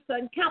angels to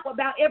encamp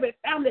about every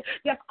family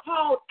that's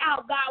called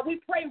out, God.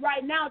 We pray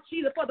right now,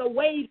 Jesus, for the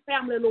Wade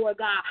family, Lord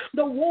God,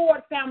 the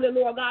Ward family,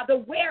 Lord God, the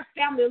Ware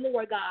family,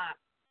 Lord God.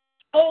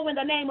 Oh, in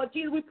the name of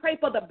Jesus, we pray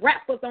for the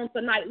Bradfords on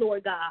tonight,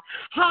 Lord God.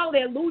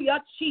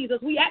 Hallelujah, Jesus.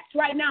 We ask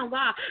right now,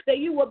 God, that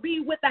you will be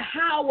with the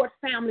Howard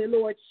family,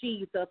 Lord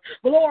Jesus.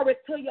 Glory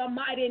to your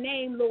mighty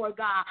name, Lord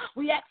God.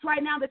 We ask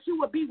right now that you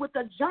will be with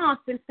the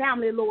Johnson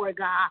family, Lord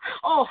God.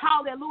 Oh,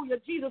 hallelujah,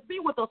 Jesus. Be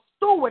with the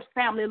Stewart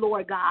family,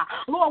 Lord God.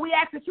 Lord, we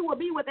ask that you will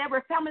be with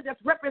every family that's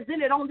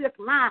represented on this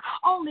line.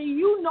 Only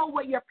you know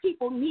what your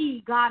people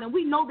need, God, and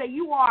we know that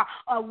you are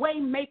a way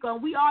maker,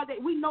 and we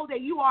know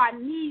that you are a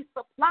need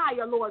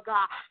supplier, Lord God.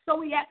 So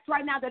we ask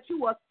right now that you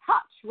will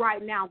touch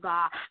right now,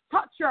 God.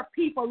 Touch your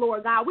people,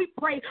 Lord God. We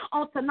pray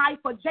on tonight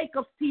for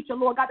Jacob's teacher,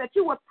 Lord God, that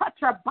you will touch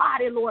her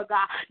body, Lord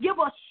God. Give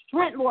her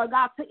strength, Lord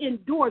God, to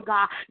endure,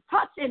 God.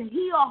 Touch and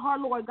heal her,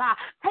 Lord God.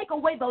 Take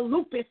away the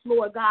lupus,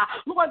 Lord God.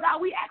 Lord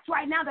God, we ask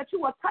right now that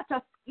you will touch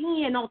her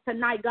skin on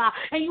tonight, God,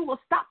 and you will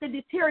stop the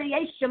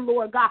deterioration,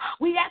 Lord God.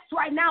 We ask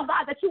right now,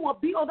 God, that you will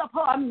build up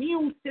her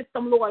immune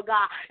system, Lord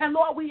God. And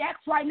Lord, we ask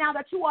right now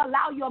that you will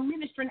allow your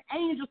ministering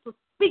angels to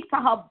speak to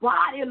her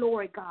body,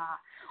 Lord God.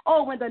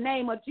 Oh, in the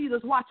name of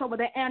Jesus, watch over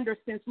the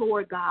Andersons,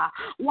 Lord God.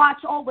 Watch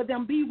over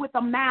them. Be with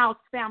the Miles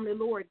family,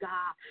 Lord God.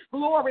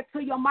 Glory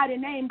to your mighty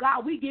name,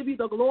 God. We give you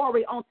the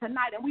glory on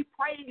tonight, and we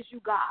praise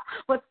you, God,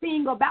 for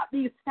seeing about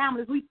these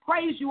families. We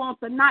praise you on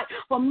tonight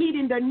for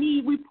meeting their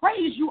need. We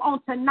praise you on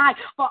tonight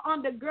for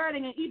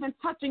undergirding and even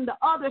touching the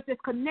others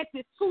that's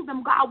connected to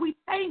them, God. We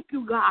thank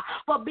you, God,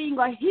 for being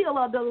a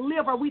healer,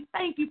 deliverer. We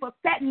thank you for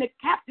setting the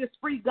captives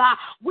free, God.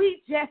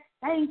 We just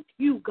thank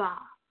you, God.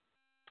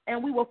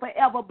 And we will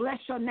forever bless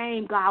your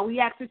name, God. We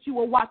ask that you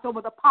will watch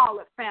over the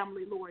Pollard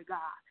family, Lord God.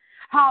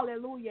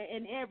 Hallelujah.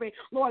 And every,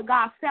 Lord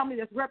God, family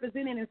that's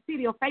represented in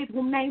City of Faith,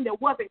 whose name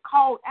that wasn't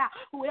called out,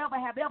 whoever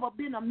have ever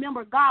been a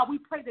member, God, we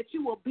pray that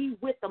you will be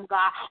with them,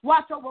 God.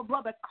 Watch over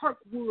Brother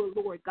Kirkwood,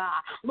 Lord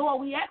God.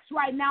 Lord, we ask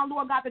right now,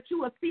 Lord God, that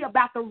you will see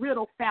about the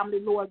Riddle family,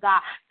 Lord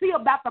God. See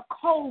about the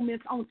Colemans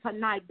on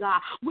tonight,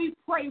 God. We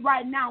pray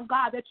right now,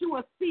 God, that you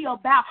will see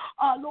about,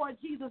 Lord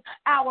Jesus,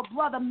 our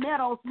brother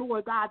Meadows,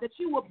 Lord God, that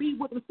you will be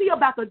with them. See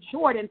about the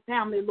Jordan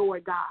family,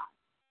 Lord God.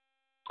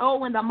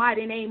 Oh, in the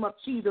mighty name of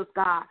Jesus,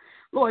 God.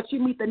 Lord, you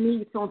meet the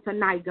needs on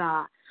tonight,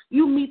 God.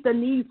 You meet the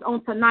needs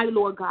on tonight,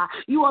 Lord God.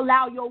 You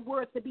allow your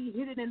word to be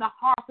hidden in the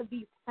hearts of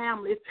these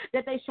families,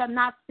 that they shall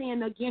not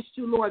sin against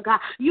you, Lord God.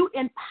 You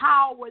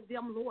empower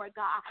them, Lord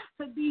God,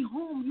 to be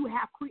whom you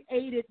have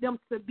created them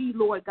to be,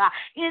 Lord God.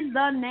 In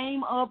the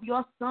name of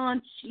your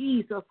Son,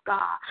 Jesus,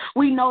 God.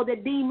 We know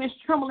that demons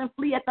tremble and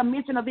flee at the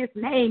mention of his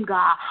name,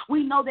 God.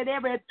 We know that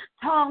every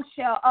tongue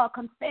shall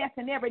confess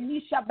and every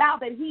knee shall bow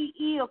that he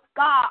is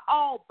God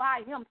all by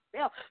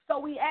himself. So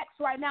we ask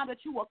right now that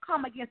you will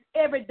come against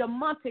every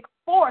demonic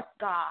force,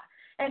 God,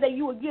 and that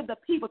you will give the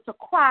people to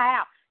cry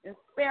out and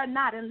spare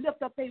not and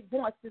lift up their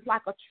voices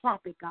like a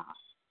trumpet, God.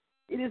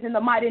 It is in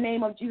the mighty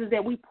name of Jesus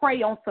that we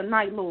pray on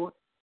tonight, Lord.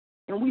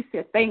 And we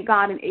say thank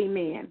God and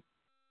amen.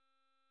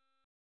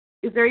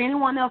 Is there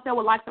anyone else that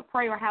would like to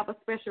pray or have a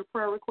special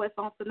prayer request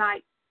on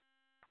tonight?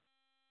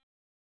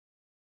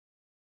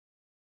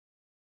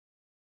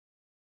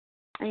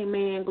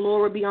 Amen.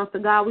 Glory be unto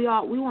God. We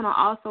want to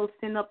also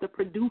send up the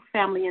Purdue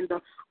family and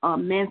the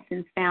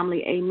Manson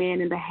family.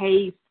 Amen. And the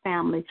Hayes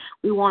family.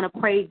 We want to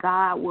pray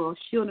God will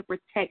shield and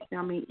protect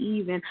them. And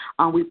even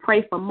we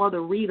pray for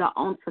Mother Rita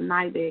on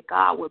tonight that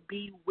God will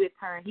be with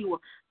her and He will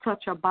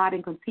touch her body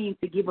and continue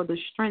to give her the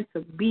strength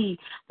to be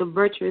the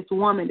virtuous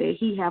woman that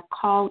He have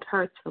called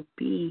her to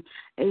be.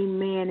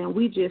 Amen. And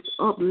we just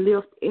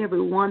uplift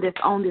everyone that's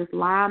on this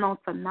line on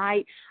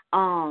tonight.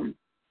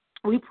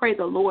 We pray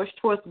the Lord's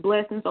choice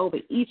blessings over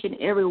each and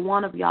every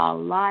one of y'all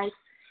lives.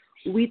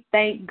 We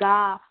thank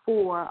God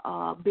for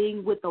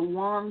being with the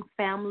Wong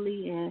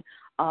family and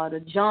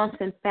the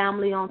Johnson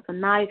family on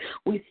tonight.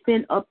 We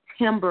send up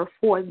timber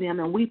for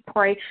them, and we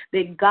pray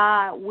that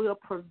God will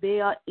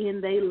prevail in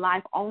their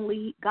life.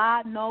 Only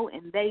God know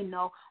and they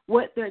know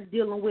what they're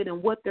dealing with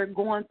and what they're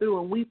going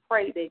through, and we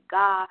pray that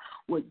God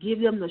will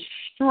give them the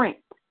strength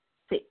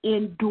to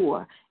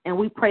endure, and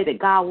we pray that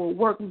God will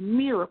work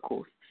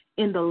miracles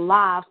in the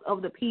lives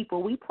of the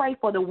people. We pray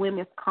for the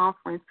women's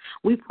conference.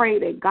 We pray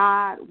that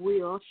God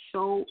will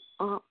show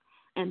up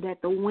and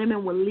that the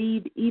women will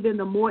leave even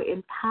the more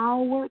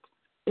empowered,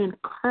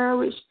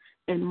 encouraged,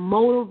 and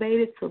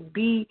motivated to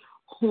be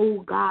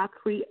who God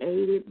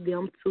created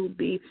them to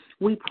be.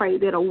 We pray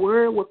that a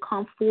word will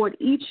come forward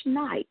each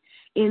night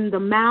out of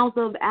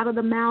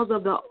the mouths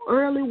of the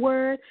early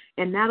word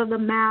and out of the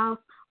mouths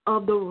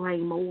of the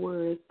Rhema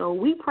word. So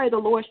we pray the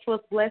Lord's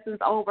trust blessings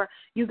over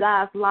you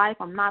guys' life.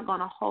 I'm not going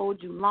to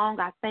hold you long.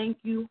 I thank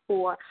you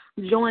for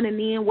joining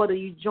in, whether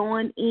you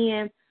join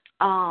in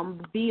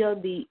via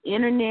the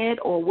internet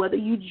or whether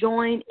you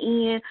join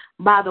in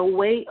by the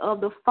way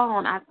of the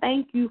phone. I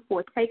thank you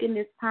for taking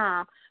this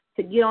time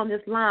to get on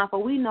this line,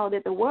 for we know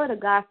that the word of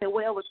God said,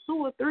 wherever 2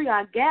 or 3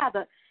 are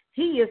gathered,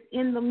 He is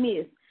in the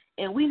midst.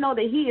 And we know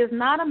that He is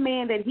not a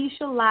man that He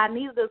shall lie,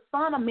 neither the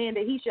son of man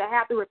that He shall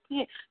have to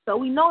repent. So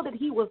we know that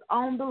He was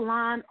on the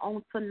line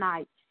on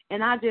tonight.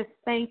 And I just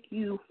thank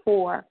you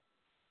for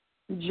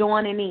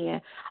joining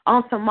in.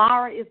 On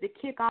tomorrow is the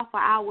kickoff for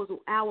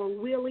our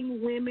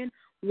Willing Women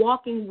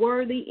Walking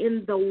Worthy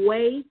in the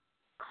Way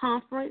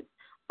conference.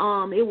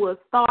 It will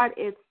start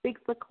at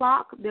 6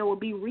 o'clock. There will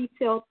be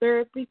retail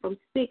therapy from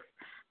 6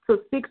 to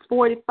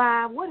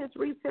 6:45. What is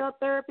retail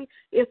therapy?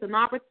 It's an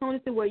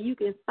opportunity where you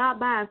can stop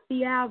by and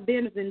see our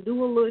vendors and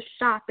do a little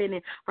shopping.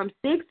 And from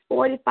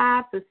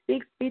 6:45 to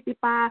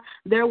 6:55,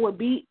 there will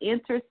be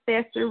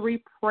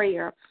intercessory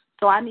prayer.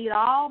 So I need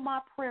all my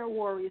prayer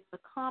warriors to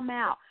come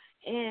out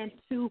and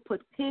to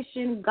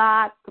petition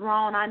God's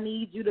throne. I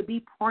need you to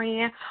be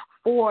praying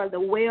for the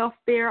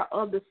welfare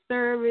of the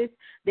service,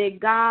 that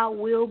God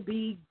will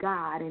be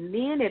God. And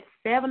then at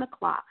 7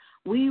 o'clock,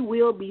 we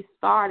will be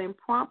starting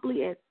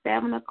promptly at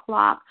 7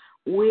 o'clock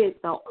with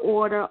the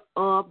order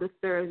of the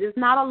service. It's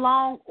not a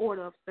long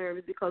order of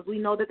service because we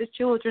know that the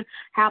children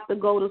have to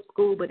go to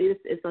school, but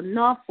it's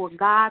enough for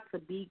God to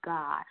be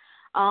God.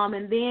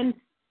 And then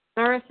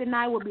Thursday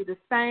night will be the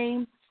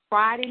same.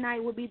 Friday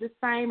night will be the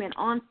same. And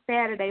on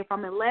Saturday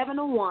from 11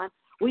 to 1,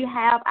 we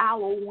have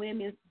our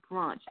women's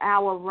brunch,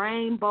 our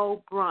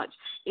rainbow brunch.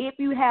 If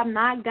you have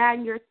not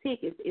gotten your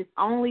tickets, it's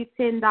only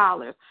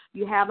 $10.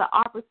 You have the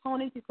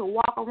opportunity to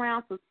walk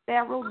around to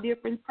several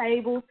different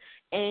tables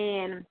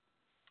and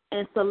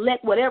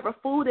select whatever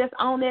food that's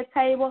on that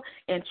table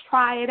and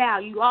try it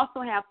out. You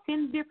also have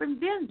 10 different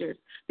vendors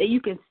that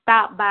you can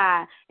stop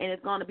by, and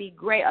it's going to be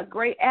great, a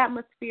great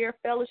atmosphere,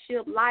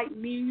 fellowship, light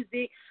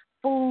music,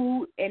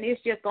 food, and it's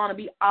just going to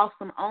be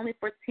awesome, only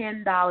for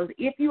 $10.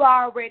 If you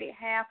already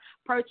have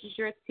purchased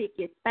your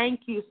ticket,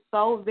 thank you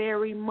so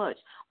very much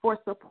for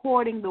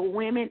supporting the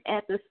women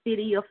at the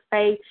City of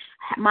Faith.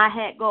 My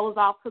hat goes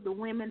off to the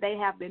women. They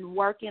have been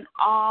working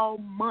all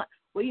month.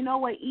 Well, you know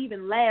what?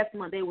 Even last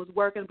month they was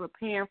working,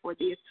 preparing for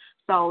this.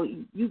 So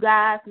you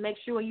guys make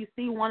sure you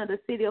see one of the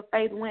City of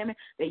Faith women,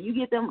 that you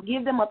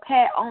give them a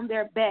pat on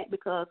their back,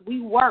 because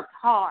we worked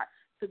hard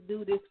to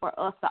do this for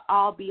us to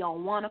all be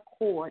on one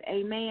accord.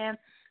 Amen.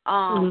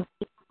 On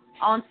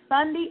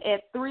Sunday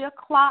at 3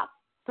 o'clock,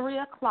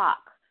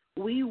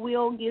 we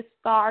will get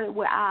started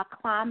with our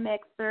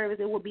climax service.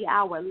 It will be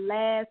our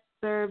last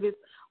service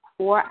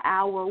for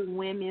our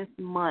Women's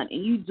Month,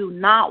 and you do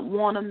not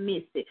want to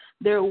miss it.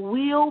 There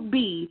will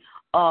be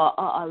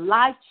a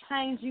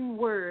life-changing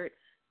word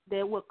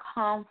that will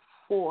come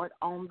forth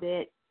on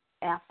that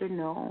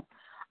afternoon.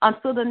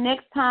 Until the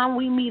next time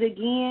we meet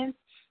again,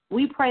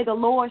 we pray the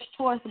Lord's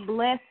choice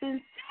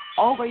blessings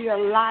over your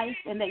life,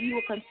 and that you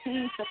will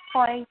continue to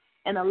pray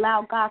and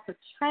allow God to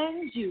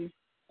change you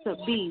to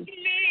be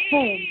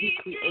whom He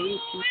created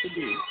you to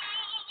be.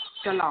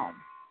 Shalom.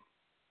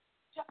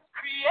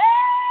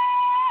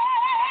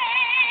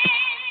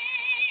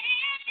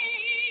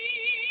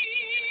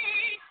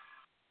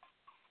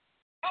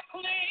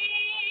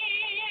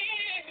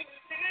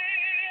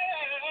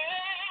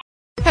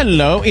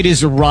 Hello, it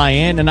is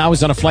Ryan, and I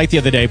was on a flight the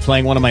other day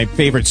playing one of my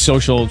favorite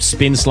social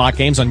spin slot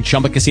games on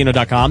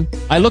ChumbaCasino.com.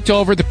 I looked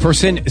over at the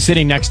person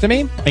sitting next to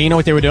me, and you know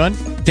what they were doing?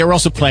 They were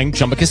also playing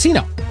Chumba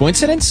Casino.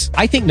 Coincidence?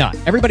 I think not.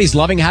 Everybody's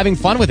loving having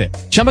fun with it.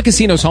 Chumba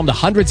Casino is home to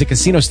hundreds of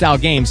casino-style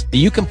games that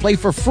you can play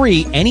for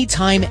free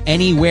anytime,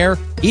 anywhere,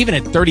 even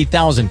at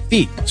 30,000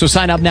 feet. So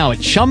sign up now at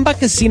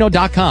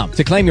ChumbaCasino.com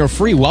to claim your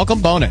free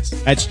welcome bonus.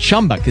 That's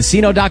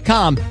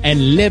ChumbaCasino.com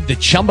and live the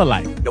Chumba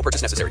life. No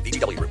purchase necessary.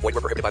 VGW Group. Void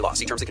where prohibited by law.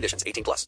 See terms and conditions. 18+.